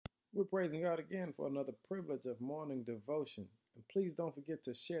We're praising God again for another privilege of morning devotion. And please don't forget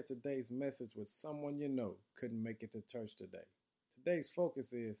to share today's message with someone you know couldn't make it to church today. Today's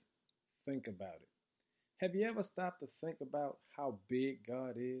focus is think about it. Have you ever stopped to think about how big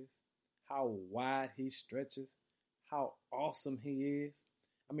God is? How wide He stretches? How awesome He is?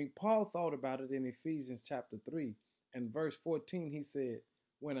 Paul thought about it in Ephesians chapter 3 and verse 14. He said,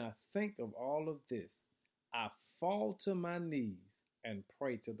 "When I think of all of this, I fall to my knees and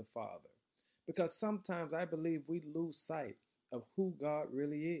pray to the Father." Because sometimes I believe we lose sight of who God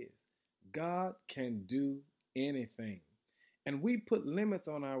really is. God can do anything. And we put limits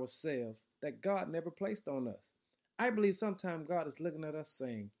on ourselves that God never placed on us. I believe sometimes God is looking at us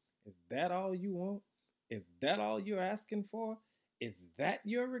saying, "Is that all you want? Is that all you're asking for? Is that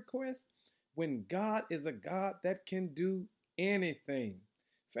your request?" When God is a God that can do anything.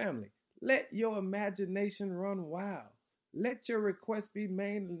 Family, let your imagination run wild. Let your request be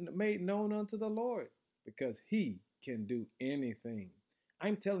made known unto the Lord because He can do anything.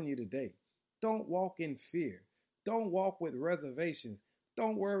 I'm telling you today, don't walk in fear. Don't walk with reservations.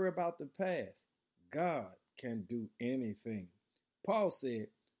 Don't worry about the past. God can do anything. Paul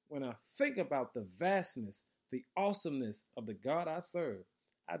said, "When I think about the vastness, the awesomeness of the God I serve,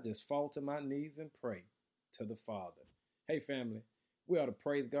 I just fall to my knees and pray to the Father." Hey, family, we ought to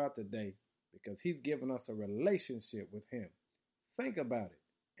praise God today because He's given us a relationship with Him. Think about it,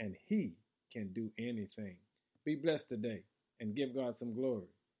 and He can do anything. Be blessed today and give God some glory.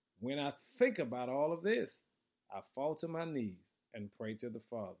 When I think about all of this, I fall to my knees and pray to the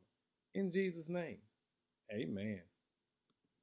Father. In Jesus' name, amen.